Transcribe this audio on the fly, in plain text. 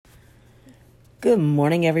Good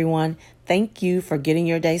morning, everyone. Thank you for getting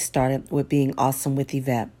your day started with being awesome with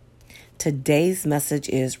Yvette. Today's message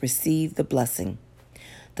is Receive the Blessing.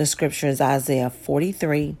 The scripture is Isaiah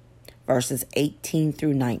 43, verses 18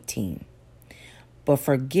 through 19. But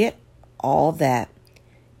forget all that.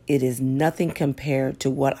 It is nothing compared to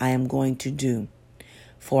what I am going to do,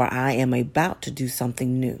 for I am about to do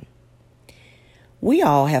something new. We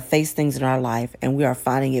all have faced things in our life, and we are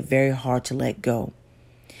finding it very hard to let go.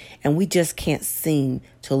 And we just can't seem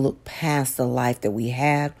to look past the life that we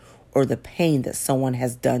have or the pain that someone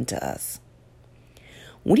has done to us.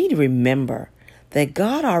 We need to remember that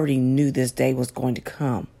God already knew this day was going to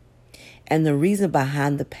come. And the reason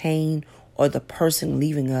behind the pain or the person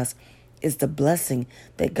leaving us is the blessing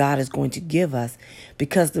that God is going to give us.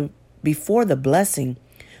 Because before the blessing,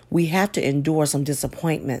 we have to endure some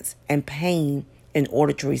disappointments and pain in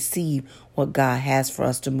order to receive what God has for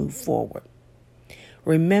us to move forward.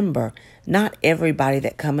 Remember, not everybody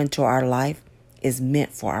that come into our life is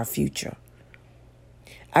meant for our future.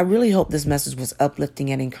 I really hope this message was uplifting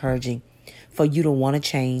and encouraging for you to want to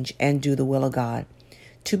change and do the will of God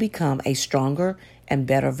to become a stronger and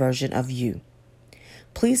better version of you.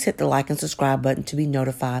 Please hit the like and subscribe button to be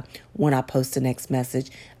notified when I post the next message.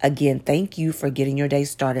 Again, thank you for getting your day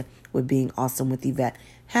started with being awesome with Yvette.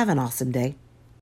 Have an awesome day.